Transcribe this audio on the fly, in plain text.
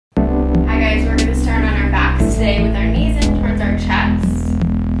today with our knees in towards our chest.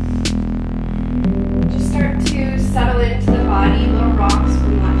 Just start to settle into the body, little rocks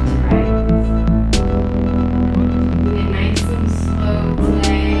from left to right. Keeping it nice and slow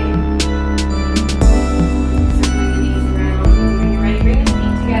today. Circling the knees around. When you're ready, bring the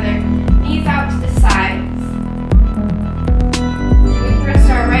feet together. Knees out to the sides. And we can rest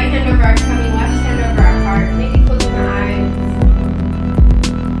our right hand over our tummy, left hand over our heart. Maybe closing the eyes.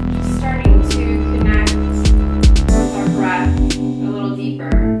 Just starting to connect with our breath a little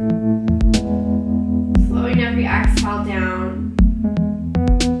deeper. Slowing every exhale down.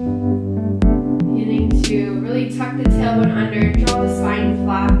 Beginning to really tuck the tailbone under, draw the spine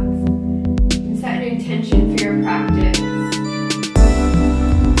flat, and set an intention for your practice. Slow,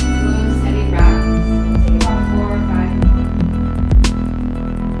 steady breaths. Take about 4 or 5.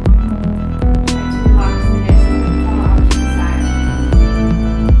 Try to relax the hips and fall out to the side.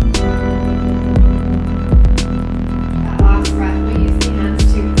 That last breath, we'll use the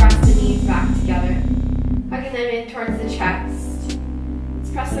hands to press the knees back together, hugging them in towards the chest.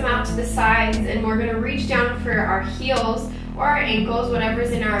 Let's press them out to the sides, and we're going to reach down for our heels or our ankles,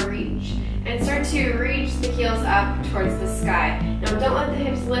 whatever's in our reach, and start to reach the heels up towards the sky. Now don't let the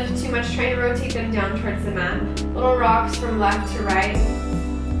hips lift too much, try to rotate them down towards the mat. Little rocks from left to right.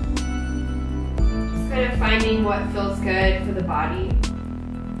 Just kind of finding what feels good for the body.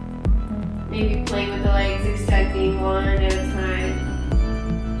 Maybe playing with the legs, extending one at a time.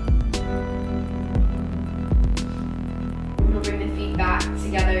 We'll bring the feet back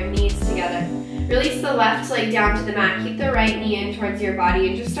together, knees together. Release the left leg down to the mat. Keep the right knee in towards your body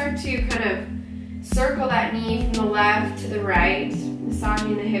and just start to kind of circle that knee from the left to the right,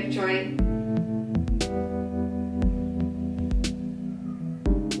 massaging the hip joint.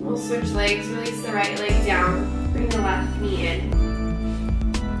 We'll switch legs. Release the right leg down. Bring the left knee in.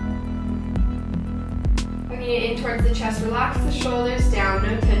 Hugging it in towards the chest. Relax the shoulders down.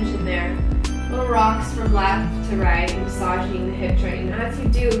 No tension there. Little rocks from left to right, massaging the hip joint. And as you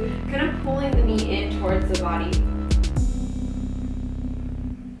do, kind of pulling the knee in towards the body.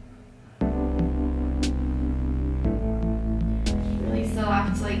 Release the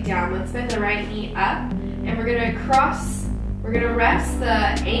left leg down. Let's bend the right knee up. And we're going to rest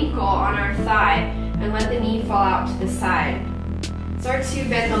the ankle on our thigh and let the knee fall out to the side. Start to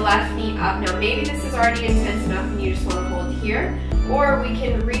bend the left knee up. Now maybe this is already intense enough and you just want to hold here. Or we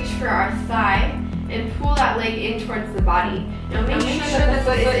can reach for our thigh and pull that leg in towards the body. Now make sure that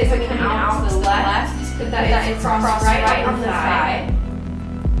the foot isn't coming out to the left, but that it's crossed right on the thigh.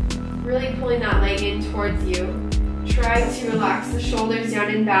 Really pulling that leg in towards you. Try to relax the shoulders down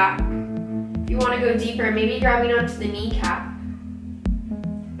and back. If you want to go deeper, maybe grabbing onto the kneecap.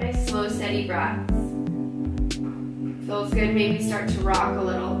 Nice slow, steady breaths. Feels good, maybe start to rock a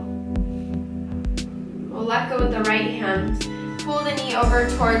little. We'll let go with the right hand. Pull the knee over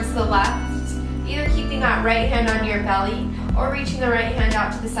towards the left, either keeping that right hand on your belly or reaching the right hand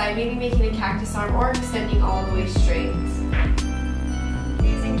out to the side, maybe making a cactus arm or extending all the way straight.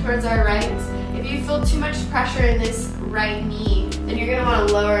 Gazing towards our right. If you feel too much pressure in this right knee, then you're going to want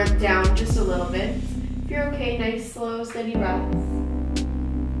to lower it down just a little bit. If you're okay, nice, slow, steady breaths.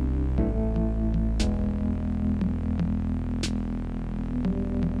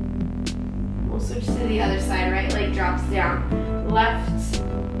 Switch to the other side. Right leg drops down. Left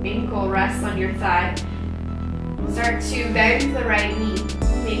ankle rests on your thigh. Start to bend the right knee.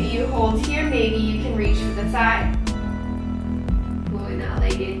 Maybe you hold here, maybe you can reach for the thigh. Pulling that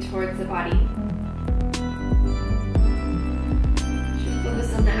leg in towards the body. Should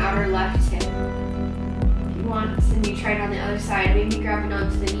focus on the outer left hip. If you want, and you try it on the other side, maybe grabbing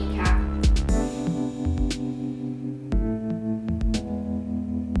onto the kneecap.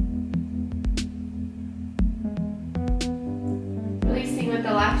 With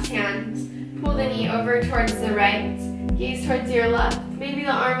the left hand, pull the knee over towards the right, gaze towards your left. Maybe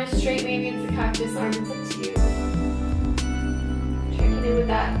the arm is straight, maybe it's a cactus arm, it's up to you. Checking in with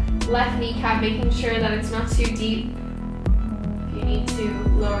that left kneecap, making sure that it's not too deep. If you need to,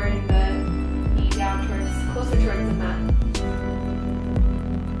 lowering the knee down closer towards the mat.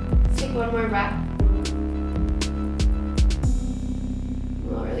 Let's take one more breath.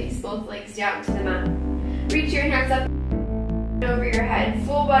 We'll release both legs down to the mat. Reach your hands up over your head,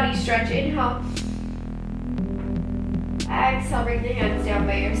 full body stretch. Inhale. Exhale, bring the hands down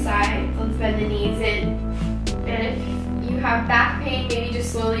by your side. Let's bend the knees in. And if you have back pain, maybe just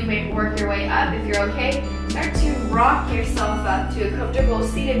slowly work your way up. If you're okay, start to rock yourself up to a comfortable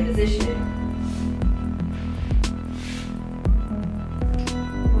seated position.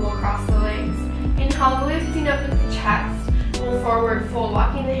 We'll cross the legs. Inhale, lifting up with the chest. Pull forward fold,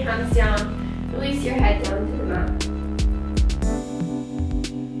 walking the hands down Release your head down to the mat.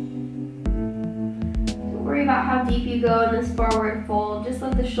 Don't worry about how deep you go in this forward fold. Just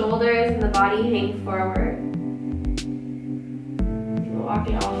let the shoulders and the body hang forward. We'll walk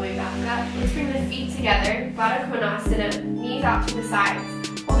it all the way back up. Let's bring the feet together. Baddha Konasana, knees out to the sides.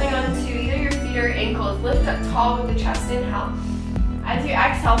 Holding on to either your feet or ankles. Lift up tall with the chest, inhale. As you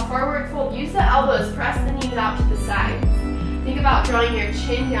exhale, forward fold. Use the elbows, press the knees out to the sides. Think about drawing your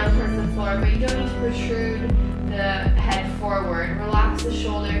chin down towards the floor, but you don't need to protrude the head forward. Relax the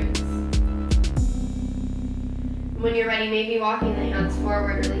shoulders. And when you're ready, maybe walking the hands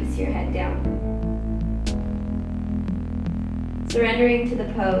forward, release your head down. Surrendering to the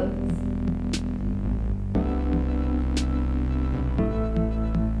pose.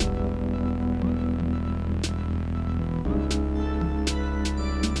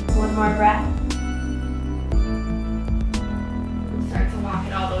 One more breath. And start to walk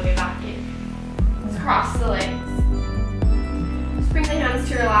it all the way back in. Let's cross the legs. Just bring the hands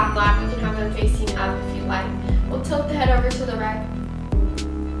to your lap. You can have them facing up if you like. We'll tilt the head over to the right.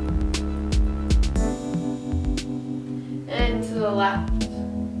 And to the left.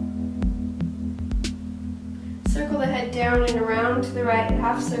 Circle the head down and around to the right.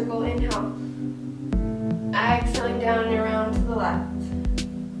 Half circle, inhale. Exhaling down and around to the left.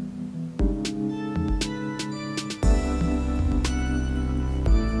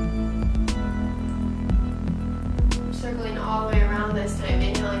 Circling all the way around this time,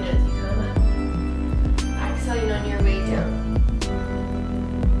 inhaling as you come up. Exhaling on your way down.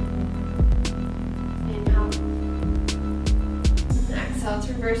 Inhale. And exhale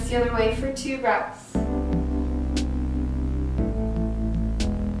to reverse the other way for 2 breaths.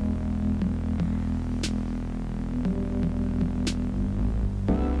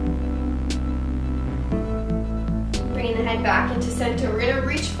 Bringing the head back into center. We're going to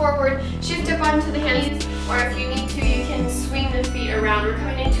reach forward, shift up onto the hands, or if you need to, you can swing the feet around. We're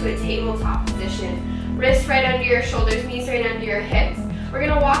coming into a tabletop position. Wrists right under your shoulders, knees right under your hips. We're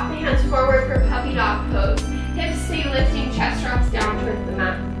going to walk the hands forward for puppy dog pose. Hips stay lifting, chest drops down towards the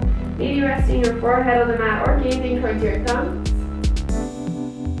mat. Maybe resting your forehead on the mat or gazing towards your thumbs.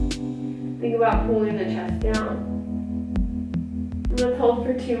 Think about pulling the chest down. And let's hold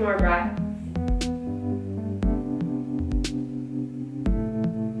for 2 more breaths.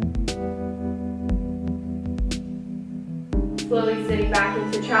 Slowly sitting back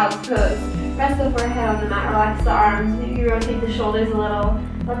into child's pose. Rest the forehead on the mat, relax the arms, maybe rotate the shoulders a little,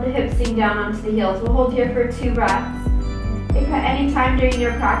 let the hips sink down onto the heels. We'll hold here for 2 breaths. If at any time during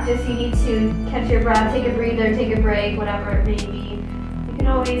your practice you need to catch your breath, take a breather, take a break, whatever it may be, you can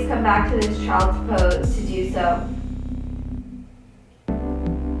always come back to this child's pose to do so.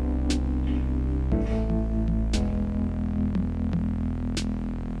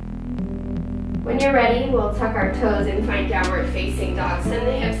 When you're ready, we'll tuck our toes and find downward facing dog. Send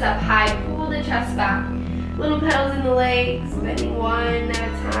the hips up high, pull the chest back. Little pedals in the legs, bending one at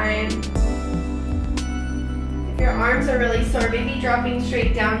a time. If your arms are really sore, maybe dropping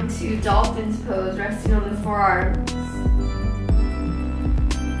straight down to dolphin's pose, resting on the forearms.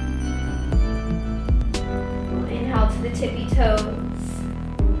 We'll inhale to the tippy toes.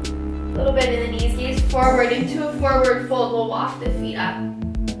 A little bit in the knees, gaze forward into a forward fold. We'll waft the feet up.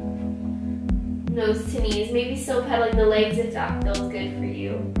 Nose to knees, maybe still pedaling the legs if that feels good for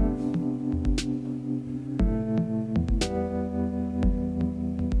you.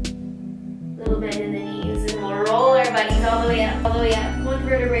 A little bit in the knees, and we'll roll our buddies all the way up, one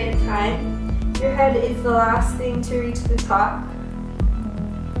vertebrae at a time. Your head is the last thing to reach the top.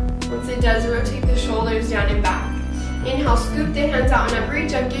 Once it does, rotate the shoulders down and back. Inhale, scoop the hands out and up,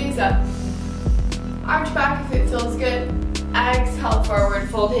 reach up, gaze up. Arch back if it feels good. Exhale, forward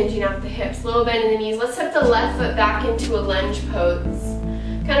fold, hinging out the hips, little bend in the knees. Let's step the left foot back into a lunge pose.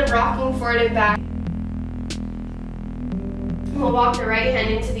 Kind of rocking forward and back. We'll walk the right hand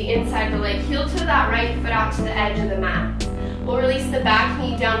into the inside of the leg, heel to that right foot out to the edge of the mat. We'll release the back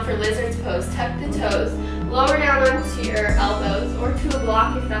knee down for lizard's pose. Tuck the toes, lower down onto your elbows or to a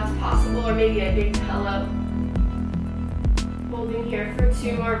block if that's possible, or maybe a big pillow. Holding here for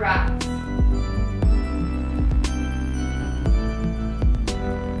 2 more breaths.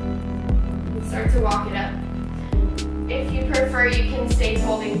 Start to walk it up. If you prefer, you can stay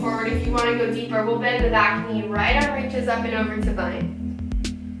folding forward. If you want to go deeper, we'll bend the back knee. Right arm reaches up and over to bind.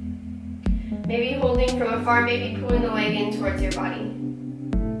 Maybe holding from afar, maybe pulling the leg in towards your body.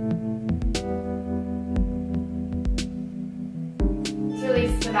 Let's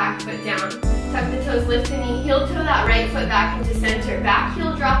release the back foot down. Tuck the toes, lift the knee, heel toe that right foot back into center. Back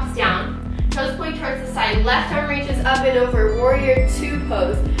heel drops down. Toes point towards the side. Left arm reaches up and over, warrior 2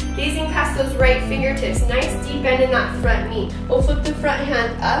 pose. Gazing past those right fingertips, nice deep bend in that front knee. We'll flip the front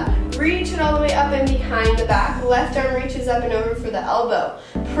hand up, reach it all the way up and behind the back. Left arm reaches up and over for the elbow.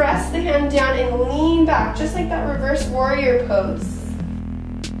 Press the hand down and lean back, just like that reverse warrior pose.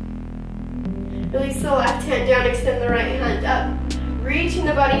 Release the left hand down, extend the right hand up. Reaching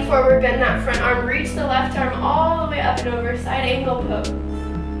the body forward, bend that front arm, reach the left arm all the way up and over, side angle pose.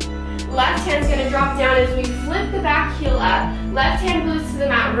 Left hand's gonna drop down as we flip the back heel up. Left hand glues to the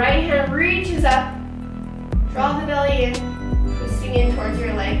mat, right hand reaches up. Draw the belly in, twisting in towards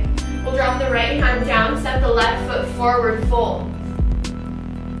your leg. We'll drop the right hand down, step the left foot forward, fold.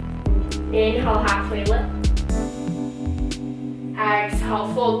 Inhale, halfway lift.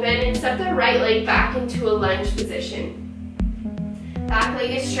 Exhale, fold, bend, and step the right leg back into a lunge position. Back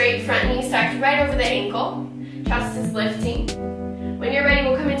leg is straight, front knee stacked right over the ankle. Chest is lifting. When you're ready,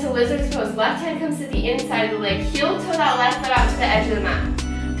 we'll come into lizard's pose. Left hand comes to the inside of the leg. Heel toe that left foot out to the edge of the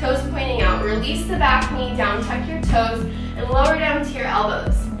mat. Toes pointing out. Release the back knee down, tuck your toes, and lower down to your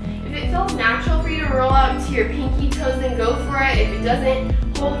elbows. If it feels natural for you to roll out to your pinky toes, then go for it. If it doesn't,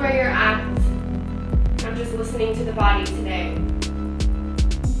 hold where you're at. I'm just listening to the body today.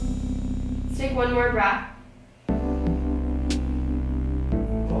 Let's take one more breath.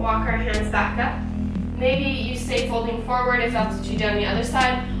 We'll walk our hands back up. Maybe you stay folding forward if that's what you do on the other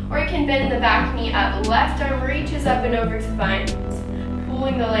side, or you can bend the back knee up. Left arm reaches up and over to bind,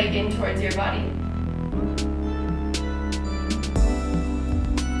 pulling the leg in towards your body.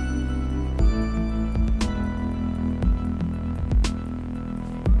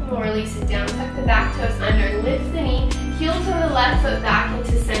 We'll release it down, tuck the back toes under, lift the knee, heel to the left foot back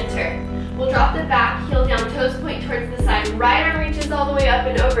into center. We'll drop the back heel down, toes point towards the side. Right arm reaches all the way up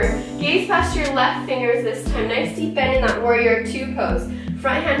and over. Gaze past your left fingers this time. Nice deep bend in that warrior two pose.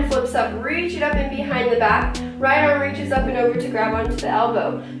 Front hand flips up, reach it up and behind the back. Right arm reaches up and over to grab onto the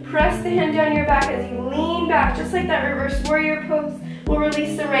elbow. Press the hand down your back as you lean back, just like that reverse warrior pose. We'll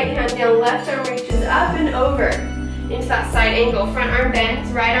release the right hand down, left arm reaches up and over into that side angle. Front arm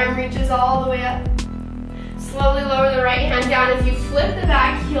bends, right arm reaches all the way up. Slowly lower the right hand down as you flip the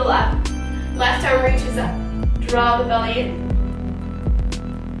back heel up. Left arm reaches up. Draw the belly in.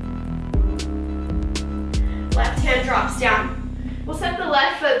 Left hand drops down. We'll set the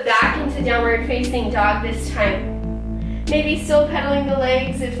left foot back into downward facing dog this time. Maybe still pedaling the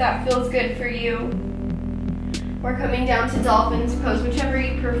legs if that feels good for you. Or coming down to dolphin's pose, whichever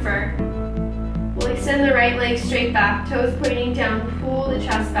you prefer. We'll extend the right leg straight back, toes pointing down, pull the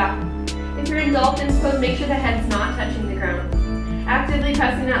chest back. If you're in dolphin's pose, make sure the head's not touching the ground. Actively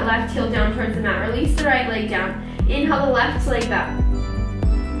pressing that left heel down towards the mat. Release the right leg down. Inhale the left leg back.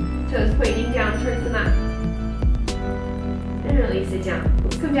 Toes pointing down towards the mat. And release it down.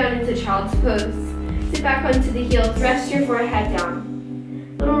 Let's come down into child's pose. Sit back onto the heels. Rest your forehead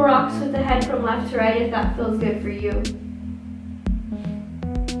down. Little rocks with the head from left to right if that feels good for you.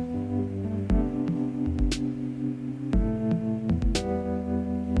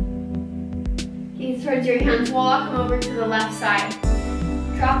 Gaze towards your hands. Walk them over to the left side.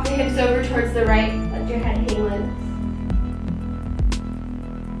 Drop the hips over towards the right. Let your head hang loose.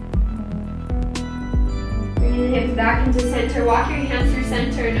 Bring the hips back into center. Walk your hands through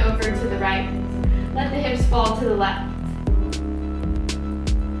center and over to the right. Let the hips fall to the left.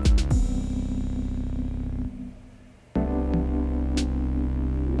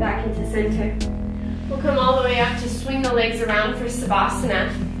 Back into center. We'll come all the way up to swing the legs around for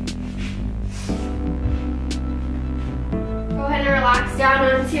Savasana. Go ahead and relax down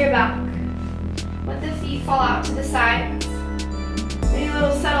onto your back. Let the feet fall out to the sides. Any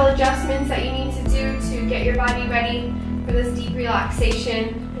little subtle adjustments that you need to do to get your body ready for this deep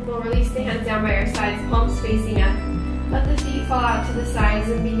relaxation. And we'll release the hands down by your sides, palms facing up. Let the feet fall out to the sides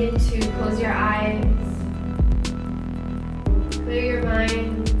and begin to close your eyes. Clear your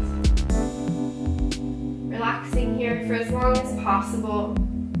mind. Relaxing here for as long as possible.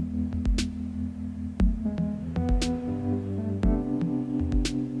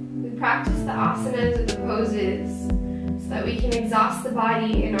 Practice the asanas or the poses so that we can exhaust the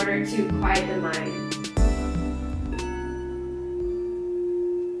body in order to quiet the mind.